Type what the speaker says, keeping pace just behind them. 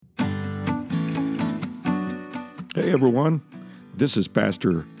Hey everyone, this is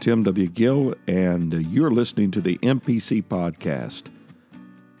Pastor Tim W. Gill, and you're listening to the MPC Podcast.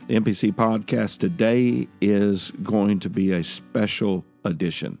 The MPC Podcast today is going to be a special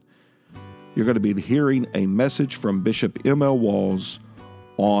edition. You're going to be hearing a message from Bishop M.L. Walls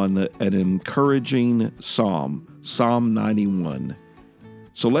on an encouraging psalm, Psalm 91.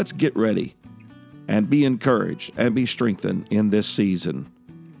 So let's get ready and be encouraged and be strengthened in this season.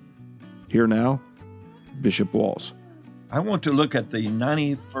 Here now, Bishop Walls. I want to look at the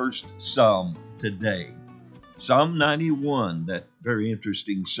 91st Psalm today. Psalm 91, that very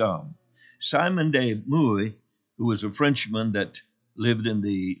interesting psalm. Simon de Mouy, who was a Frenchman that lived in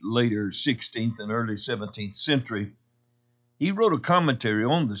the later 16th and early 17th century, he wrote a commentary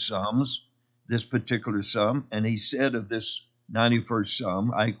on the Psalms, this particular psalm, and he said of this 91st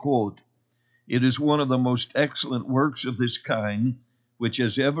Psalm, I quote, "It is one of the most excellent works of this kind which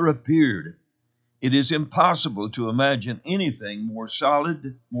has ever appeared. It is impossible to imagine anything more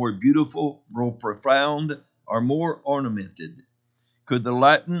solid, more beautiful, more profound, or more ornamented. Could the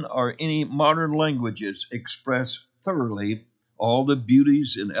Latin or any modern languages express thoroughly all the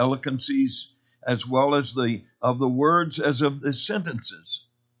beauties and elegancies, as well as of the words as of the sentences,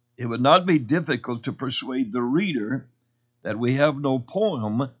 it would not be difficult to persuade the reader that we have no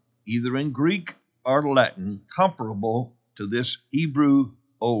poem, either in Greek or Latin, comparable to this Hebrew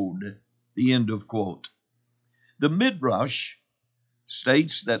ode." The end of quote. The Midrash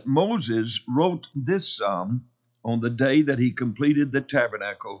states that Moses wrote this psalm on the day that he completed the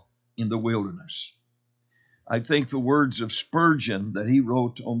tabernacle in the wilderness. I think the words of Spurgeon that he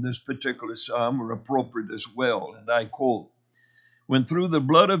wrote on this particular psalm are appropriate as well, and I quote, "When through the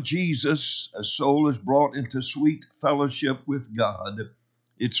blood of Jesus a soul is brought into sweet fellowship with God,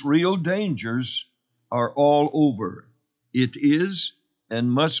 its real dangers are all over. It is and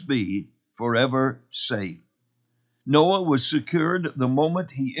must be forever safe. Noah was secured the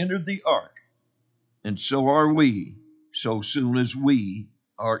moment he entered the ark, and so are we, so soon as we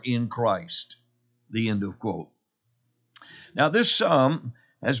are in Christ." The end of quote. Now, this psalm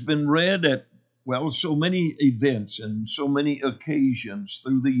has been read at, so many events and so many occasions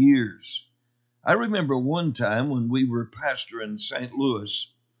through the years. I remember one time when we were pastor in St. Louis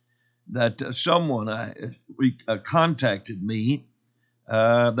that someone contacted me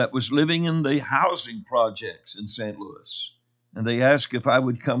that was living in the housing projects in St. Louis. And they asked if I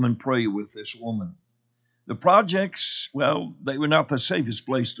would come and pray with this woman. The projects, they were not the safest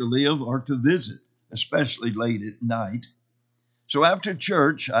place to live or to visit, especially late at night. So after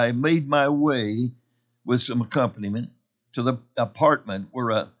church, I made my way with some accompaniment to the apartment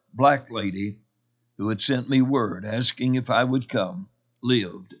where a black lady who had sent me word asking if I would come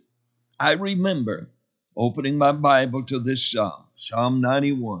lived. I remember opening my Bible to this psalm, Psalm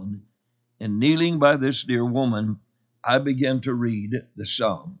 91, and kneeling by this dear woman, I began to read the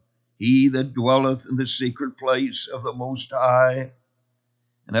psalm. "He that dwelleth in the secret place of the Most High."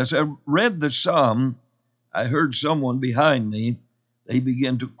 And as I read the psalm, I heard someone behind me. They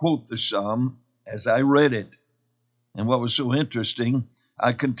began to quote the psalm as I read it. And what was so interesting,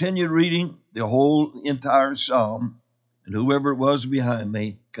 I continued reading the whole entire psalm, and whoever it was behind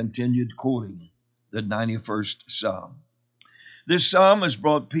me continued quoting the 91st Psalm. This psalm has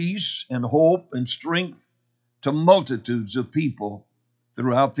brought peace and hope and strength to multitudes of people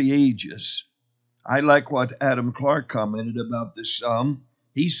throughout the ages. I like what Adam Clark commented about this psalm.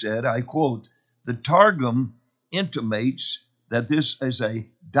 He said, I quote, "The Targum intimates that this is a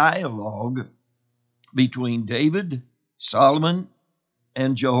dialogue between David, Solomon,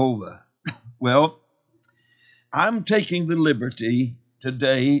 and Jehovah." Well, I'm taking the liberty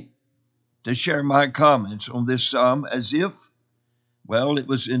today to share my comments on this psalm as if, it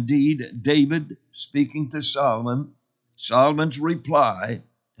was indeed David speaking to Solomon, Solomon's reply,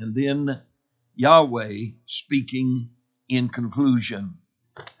 and then Yahweh speaking in conclusion.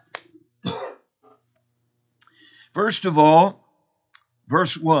 First of all,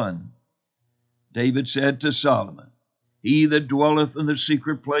 verse 1, David said to Solomon, "He that dwelleth in the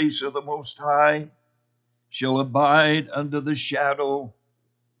secret place of the Most High shall abide under the shadow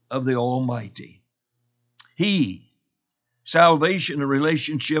of the Almighty." Salvation and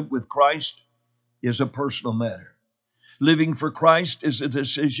relationship with Christ is a personal matter. Living for Christ is a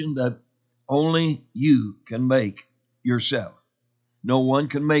decision that only you can make yourself. No one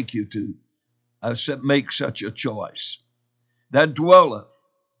can make you to make such a choice. That dwelleth.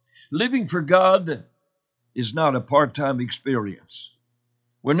 Living for God is not a part-time experience.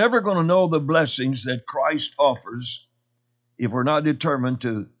 We're never going to know the blessings that Christ offers if we're not determined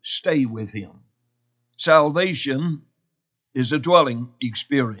to stay with Him. Salvation is a dwelling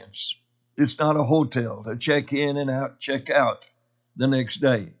experience. It's not a hotel to check in and out, check out the next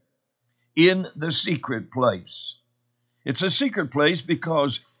day. In the secret place. It's a secret place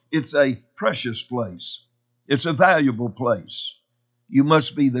because it's a precious place. It's a valuable place. You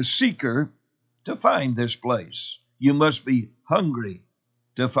must be the seeker to find this place. You must be hungry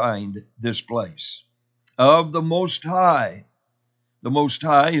to find this place. Of the Most High. The Most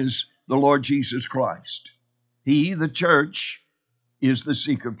High is the Lord Jesus Christ. He, the church, is the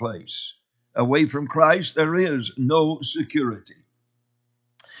secret place. Away from Christ, there is no security.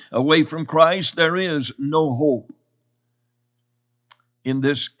 Away from Christ, there is no hope in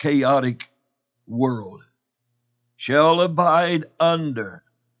this chaotic world. Shall abide under.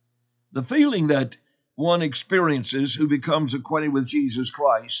 The feeling that one experiences who becomes acquainted with Jesus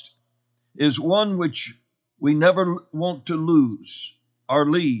Christ is one which we never want to lose or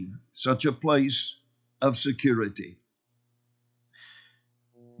leave such a place of security.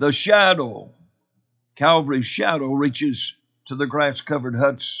 The shadow, Calvary's shadow, reaches to the grass-covered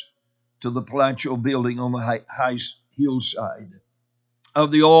huts, to the palatial building on the high hillside of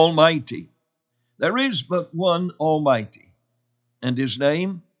the Almighty. There is but one Almighty, and his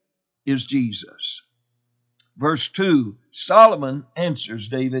name is Jesus. Verse 2, Solomon answers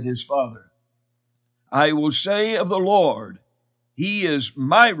David his father, I will say of the Lord, he is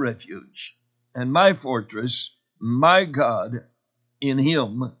my refuge and my fortress, my God, in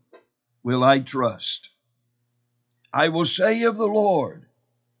him will I trust. I will say of the Lord.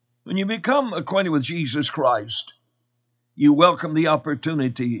 When you become acquainted with Jesus Christ, you welcome the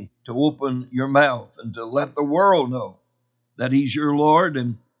opportunity to open your mouth and to let the world know that he's your Lord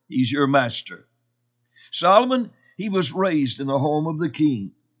and he's your master. Solomon, he was raised in the home of the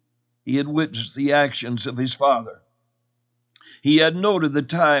king. He had witnessed the actions of his father. He had noted the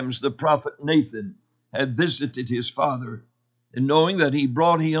times the prophet Nathan had visited his father, and knowing that he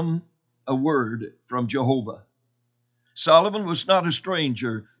brought him a word from Jehovah. Solomon was not a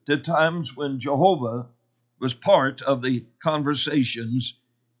stranger to times when Jehovah was part of the conversations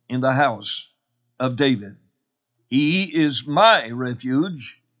in the house of David. He is my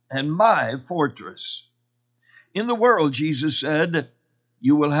refuge and my fortress. In the world, Jesus said,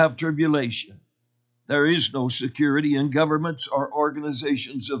 you will have tribulation. There is no security in governments or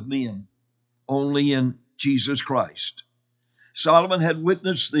organizations of men, only in Jesus Christ. Solomon had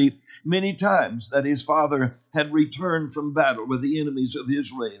witnessed the many times that his father had returned from battle with the enemies of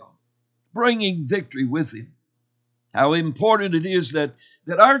Israel, bringing victory with him. How important it is that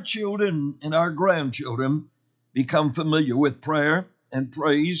our children and our grandchildren become familiar with prayer and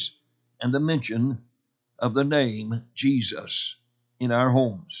praise and the mention of the name Jesus in our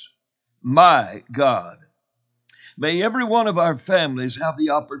homes. My God. May every one of our families have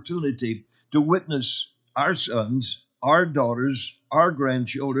the opportunity to witness our sons, our daughters, our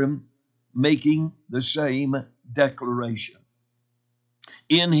grandchildren making the same declaration.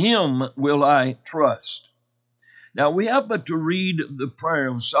 In him will I trust. Now we have but to read the prayer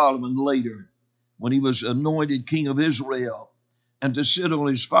of Solomon later when he was anointed king of Israel and to sit on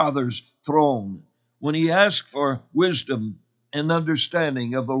his father's throne, when he asked for wisdom and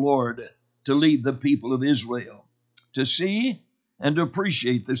understanding of the Lord to lead the people of Israel, to see and to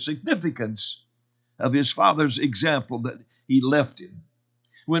appreciate the significance of his father's example that he left him.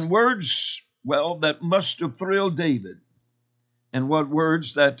 When words, that must have thrilled David, and what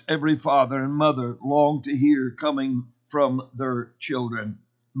words that every father and mother longed to hear coming from their children.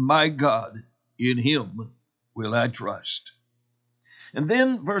 My God, in him will I trust. And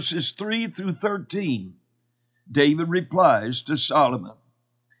then verses 3 through 13, David replies to Solomon,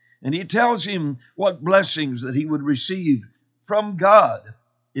 and he tells him what blessings that he would receive from God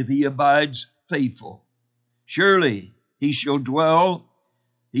if he abides faithful. Surely he shall deliver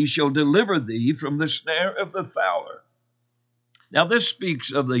thee from the snare of the fowler. Now this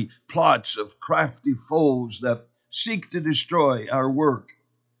speaks of the plots of crafty foes that seek to destroy our work.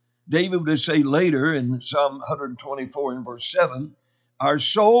 David would say later in Psalm 124 and verse 7, our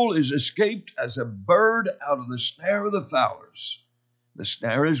soul is escaped as a bird out of the snare of the fowlers. The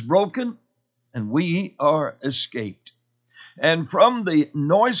snare is broken, and we are escaped. And from the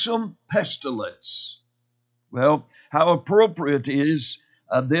noisome pestilence. Well, how appropriate is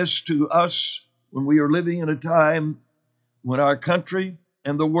this to us when we are living in a time when our country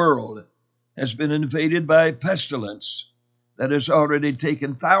and the world has been invaded by pestilence that has already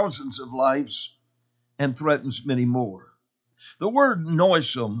taken thousands of lives and threatens many more. The word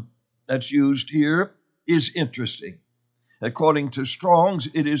noisome that's used here is interesting. According to Strong's,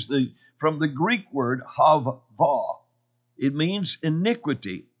 it is from the Greek word havah. It means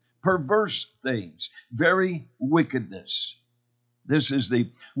iniquity, perverse things, very wickedness. This is the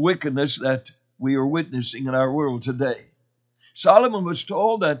wickedness that we are witnessing in our world today. Solomon was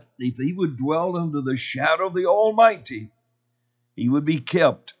told that if he would dwell under the shadow of the Almighty, he would be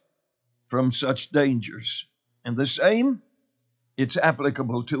kept from such dangers. And the same, it's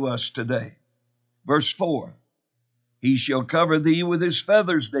applicable to us today. Verse 4, he shall cover thee with his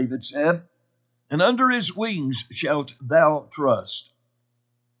feathers, David said, and under his wings shalt thou trust.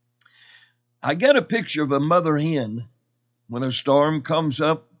 I get a picture of a mother hen. When a storm comes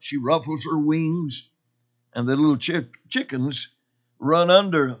up, she ruffles her wings, and the little chickens run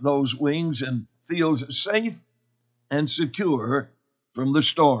under those wings and feels safe and secure from the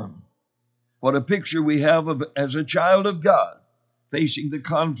storm. What a picture we have of as a child of God, facing the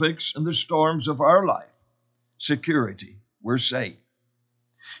conflicts and the storms of our life. Security, we're safe.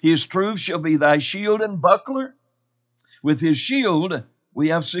 His truth shall be thy shield and buckler. With his shield, we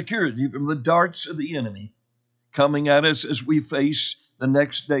have security from the darts of the enemy coming at us as we face the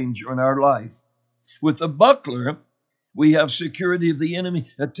next danger in our life. With the buckler, we have security if the enemy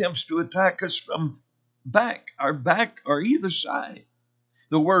attempts to attack us from our back or either side.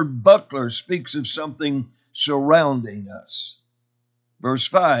 The word buckler speaks of something surrounding us. Verse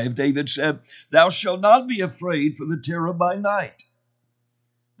 5, David said, thou shalt not be afraid for the terror by night.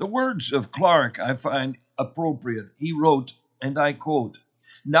 The words of Clark I find appropriate. He wrote, and I quote,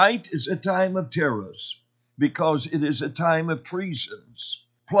 night is a time of terrors because it is a time of treasons,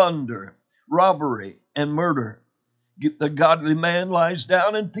 plunder, robbery, and murder. The godly man lies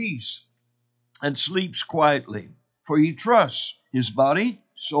down in peace and sleeps quietly, for he trusts his body,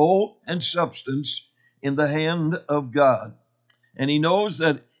 soul, and substance in the hand of God. And he knows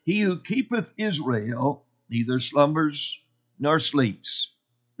that he who keepeth Israel neither slumbers nor sleeps.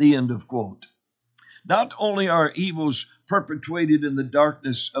 The end of quote. Not only are evils perpetrated in the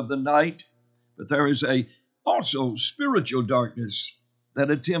darkness of the night, but there is also spiritual darkness that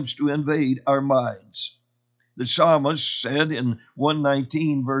attempts to invade our minds. The psalmist said in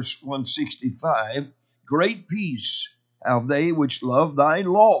 119, verse 165, great peace have they which love thy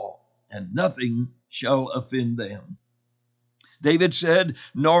law, and nothing shall offend them. David said,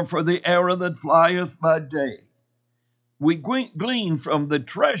 nor for the arrow that flieth by day. We glean from the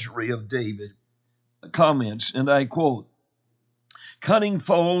treasury of David comments, and I quote, cunning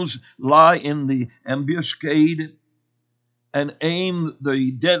foes lie in the ambuscade and aim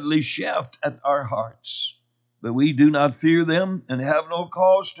the deadly shaft at our hearts. But we do not fear them and have no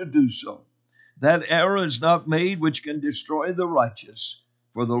cause to do so. That arrow is not made which can destroy the righteous.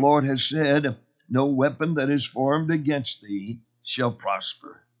 For the Lord has said, no weapon that is formed against thee shall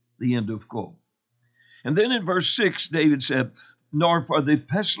prosper. The end of quote. And then in verse 6, David said, nor for the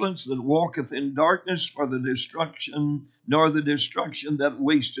pestilence that walketh in darkness, for the destruction, nor the destruction that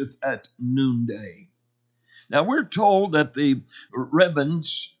wasteth at noonday. Now we're told that the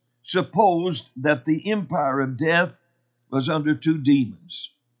rabbins supposed that the empire of death was under two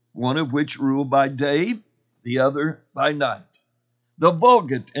demons, one of which ruled by day, the other by night. The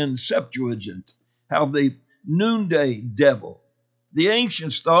Vulgate and Septuagint have the noonday devil. The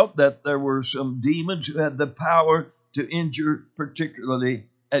ancients thought that there were some demons who had the power to injure, particularly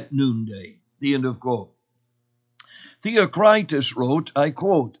at noonday. The end of quote. Theocritus wrote, I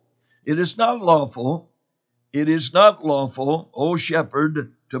quote, it is not lawful, O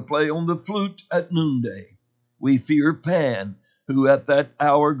shepherd, to play on the flute at noonday. We fear Pan, who at that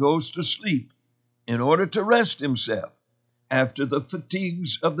hour goes to sleep in order to rest himself. After the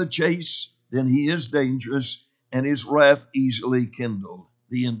fatigues of the chase, then he is dangerous, and his wrath easily kindled.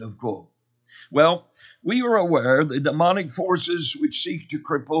 The end of quote. Well, we are aware the demonic forces which seek to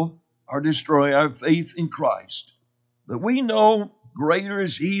cripple or destroy our faith in Christ. But we know greater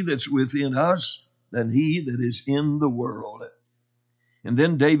is he that's within us than he that is in the world. And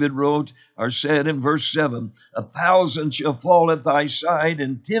then David wrote or said in verse 7, 1,000 shall fall at thy side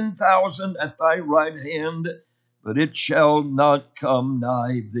and 10,000 at thy right hand, but it shall not come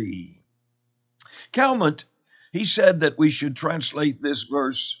nigh thee. Calment, he said that we should translate this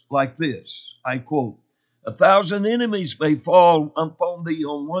verse like this. I quote, 1,000 enemies may fall upon thee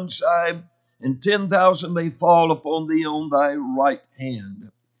on one side, and 10,000 may fall upon thee on thy right hand,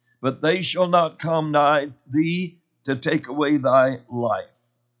 but they shall not come nigh thee to take away thy life.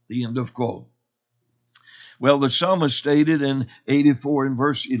 The end of quote. Well, the psalmist stated in 84 in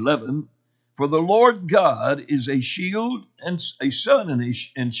verse 11, for the Lord God is a shield and a sun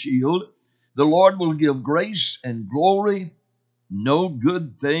and shield. The Lord will give grace and glory. No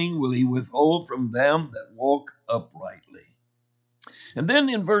good thing will he withhold from them that walk uprightly. And then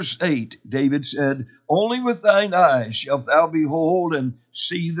in verse 8, David said, only with thine eyes shalt thou behold and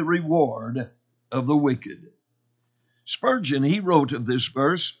see the reward of the wicked. Spurgeon, he wrote of this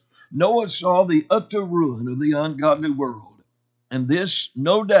verse, Noah saw the utter ruin of the ungodly world, and this,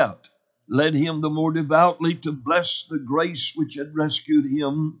 no doubt, led him the more devoutly to bless the grace which had rescued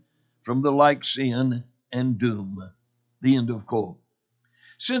him from the like sin and doom. The end of quote.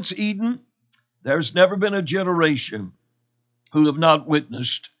 Since Eden, there's never been a generation who have not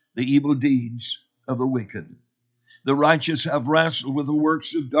witnessed the evil deeds of the wicked. The righteous have wrestled with the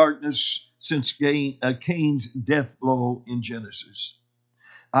works of darkness since Cain's death blow in Genesis.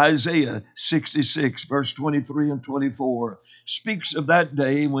 Isaiah 66, verse 23 and 24, speaks of that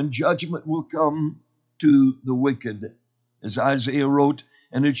day when judgment will come to the wicked. As Isaiah wrote,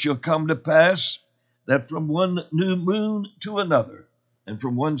 and it shall come to pass that from one new moon to another, and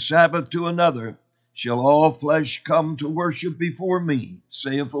from one Sabbath to another, shall all flesh come to worship before me,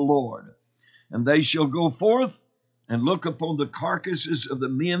 saith the Lord. And they shall go forth and look upon the carcasses of the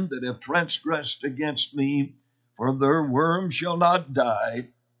men that have transgressed against me, for their worm shall not die,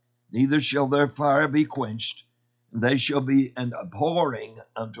 neither shall their fire be quenched, and they shall be an abhorring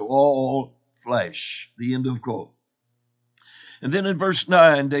unto all flesh. The end of quote. And then in verse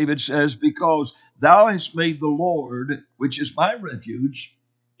 9, David says, because thou hast made the Lord, which is my refuge,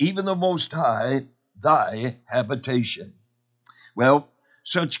 even the Most High, thy habitation. Well,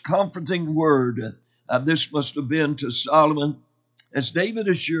 such comforting word this must have been to Solomon, as David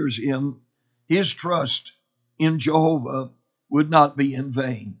assures him his trust in Jehovah would not be in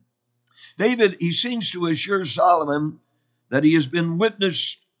vain. David, he seems to assure Solomon that he has been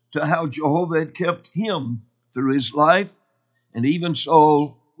witness to how Jehovah had kept him through his life, and even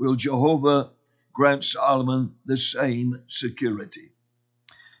so will Jehovah grant Solomon the same security.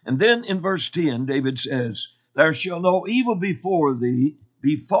 And then in verse 10, David says, there shall no evil befall thee,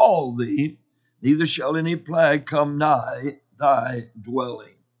 neither shall any plague come nigh thy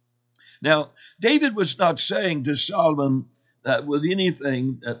dwelling. Now, David was not saying to Solomon that with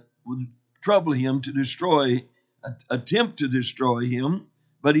anything that would trouble him to attempt to destroy him,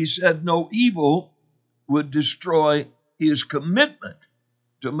 but he said no evil would destroy his commitment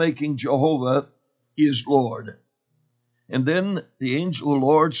to making Jehovah his Lord. And then the angel of the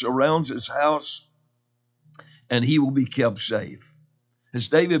Lord surrounds his house, and he will be kept safe. As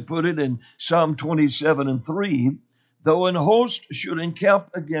David put it in Psalm 27 and 3, though an host should encamp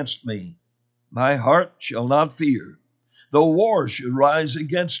against me, my heart shall not fear. Though war should rise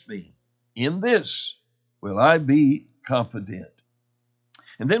against me, in this will I be confident.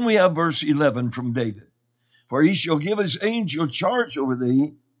 And then we have verse 11 from David. For he shall give his angel charge over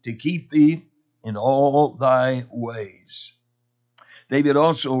thee to keep thee in all thy ways. David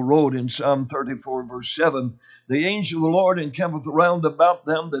also wrote in Psalm 34, verse 7, the angel of the Lord encampeth round about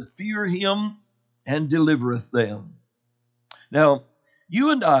them that fear him and delivereth them. Now,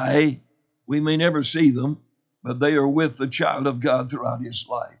 you and I, we may never see them, but they are with the child of God throughout his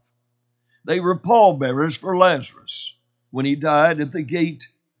life. They were pallbearers for Lazarus when he died at the gate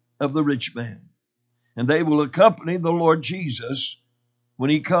of the rich man. And they will accompany the Lord Jesus when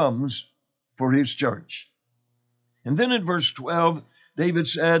he comes for his church. And then in verse 12, David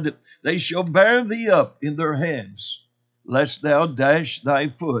said, they shall bear thee up in their hands, lest thou dash thy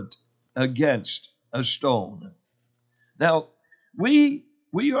foot against a stone. Now, we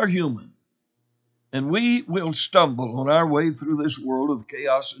are human, and we will stumble on our way through this world of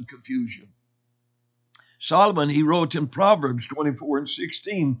chaos and confusion. Solomon, he wrote in Proverbs 24 and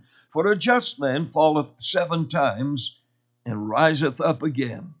 16, for a just man falleth 7 times and riseth up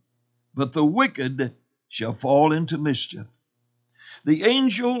again, but the wicked shall fall into mischief. The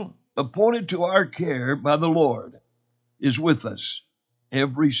angel appointed to our care by the Lord is with us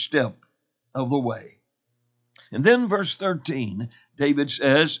every step of the way. And then verse 13, David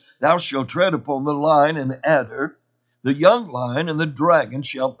says, thou shalt tread upon the lion and the adder, the young lion and the dragon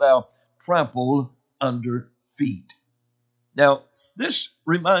shalt thou trample under feet. Now, this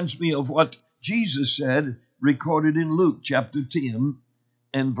reminds me of what Jesus said, recorded in Luke chapter 10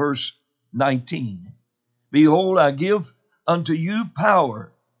 and verse 19. Behold, I give unto you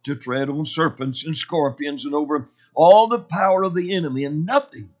power to tread on serpents and scorpions and over all the power of the enemy, and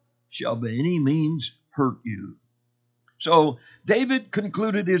nothing shall by any means hurt you. So David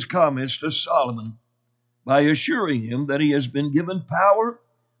concluded his comments to Solomon by assuring him that he has been given power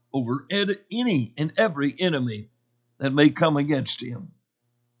over any and every enemy that may come against him.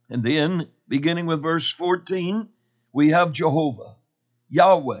 And then, beginning with verse 14, we have Jehovah,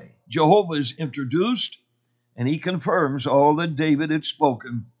 Yahweh. Jehovah is introduced, and he confirms all that David had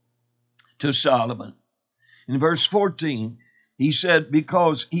spoken to Solomon. In verse 14, he said,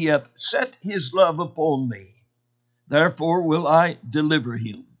 because he hath set his love upon me, therefore will I deliver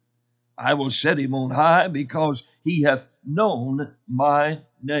him. I will set him on high because he hath known my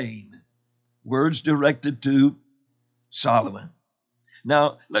name. Words directed to Solomon.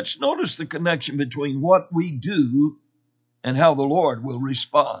 Now, let's notice the connection between what we do and how the Lord will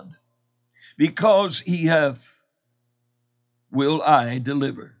respond. Because he hath, will I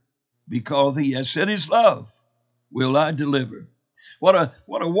deliver. Because he has set his love, will I deliver. What a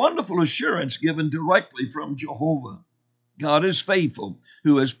wonderful assurance given directly from Jehovah. God is faithful,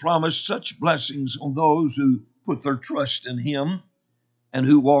 who has promised such blessings on those who put their trust in him and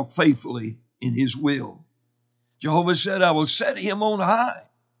who walk faithfully in his will. Jehovah said, I will set him on high.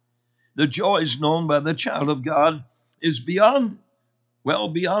 The joys known by the child of God is beyond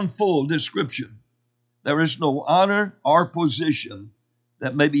full description. There is no honor or position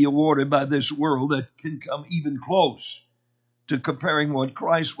that may be awarded by this world that can come even close to comparing what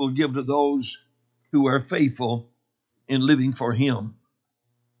Christ will give to those who are faithful in living for him.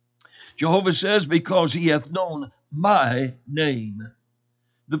 Jehovah says, because he hath known my name.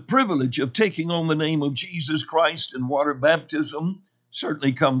 The privilege of taking on the name of Jesus Christ in water baptism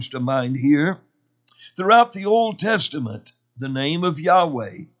certainly comes to mind here. Throughout the Old Testament, the name of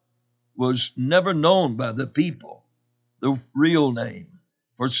Yahweh was never known by the people, the real name.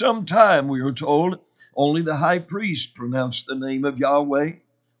 For some time, we are told, only the high priest pronounced the name of Yahweh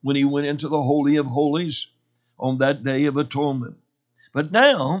when he went into the Holy of Holies on that day of atonement. But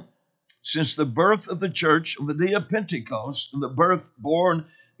now, since the birth of the church on the day of Pentecost and the birth born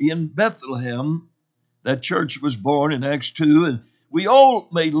in Bethlehem, that church was born in Acts 2, and we all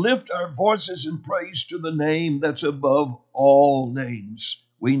may lift our voices in praise to the name that's above all names.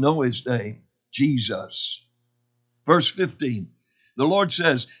 We know his name, Jesus. Verse 15, the Lord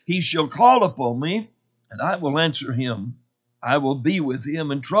says, he shall call upon me, and I will answer him. I will be with him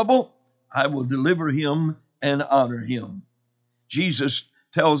in trouble. I will deliver him and honor him. Jesus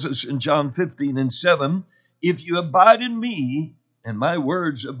tells us in John 15:7, if you abide in me, and my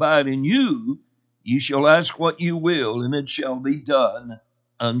words abide in you, ye shall ask what you will, and it shall be done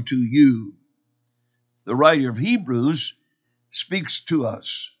unto you. The writer of Hebrews speaks to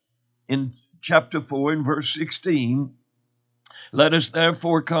us in chapter 4 and verse 16. Let us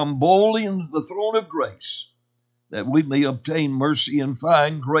therefore come boldly into the throne of grace, that we may obtain mercy and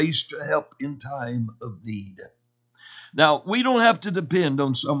find grace to help in time of need. Now, we don't have to depend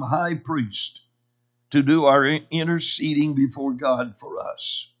on some high priest to do our interceding before God for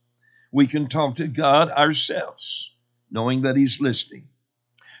us. We can talk to God ourselves, knowing that he's listening.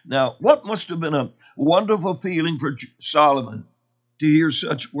 Now, what must have been a wonderful feeling for Solomon to hear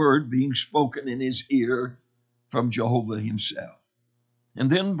such word being spoken in his ear from Jehovah himself. And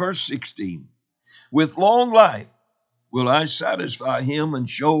then verse 16, with long life will I satisfy him and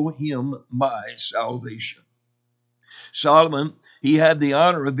show him my salvation. Solomon, he had the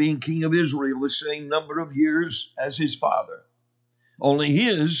honor of being king of Israel the same number of years as his father. Only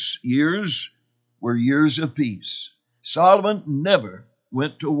his years were years of peace. Solomon never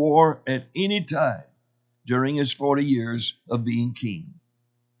went to war at any time during his 40 years of being king.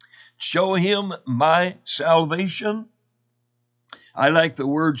 Show him my salvation. I like the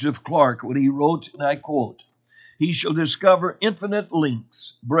words of Clark when he wrote, and I quote, he shall discover infinite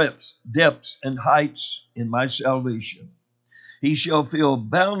lengths, breadths, depths, and heights in my salvation. He shall feel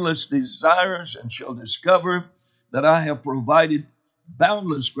boundless desires and shall discover that I have provided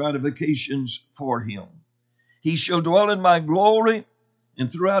boundless gratifications for him. He shall dwell in my glory and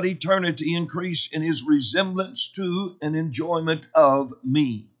throughout eternity increase in his resemblance to and enjoyment of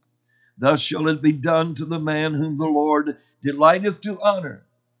me. Thus shall it be done to the man whom the Lord delighteth to honor,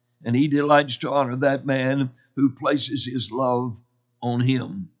 and he delights to honor that man who places his love on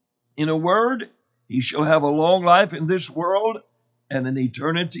him. In a word, he shall have a long life in this world and an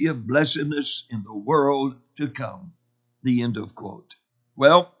eternity of blessedness in the world to come. The end of quote.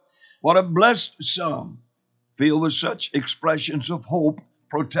 Well, what a blessed psalm, filled with such expressions of hope,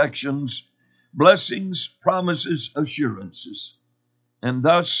 protections, blessings, promises, assurances. And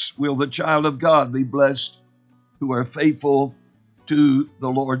thus will the child of God be blessed who are faithful to the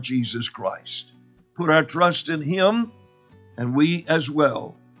Lord Jesus Christ. Put our trust in him, and we as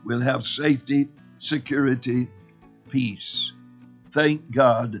well will have safety, security, peace. Thank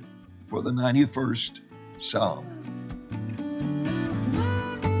God for the 91st Psalm.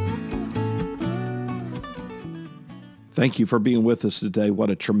 Thank you for being with us today. What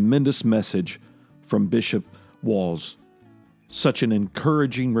a tremendous message from Bishop Walls. Such an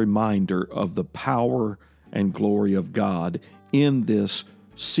encouraging reminder of the power and glory of God in this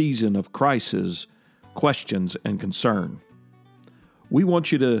season of crisis, questions, and concern. We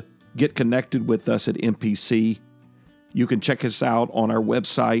want you to get connected with us at MPC. You can check us out on our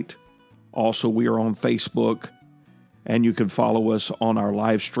website, Also, we are on Facebook, and you can follow us on our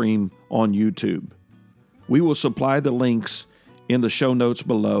live stream on YouTube. We will supply the links in the show notes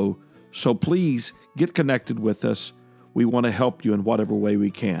below, so please get connected with us. We want to help you in whatever way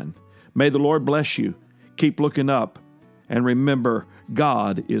we can. May the Lord bless you. Keep looking up, and remember,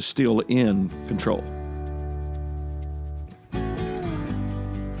 God is still in control.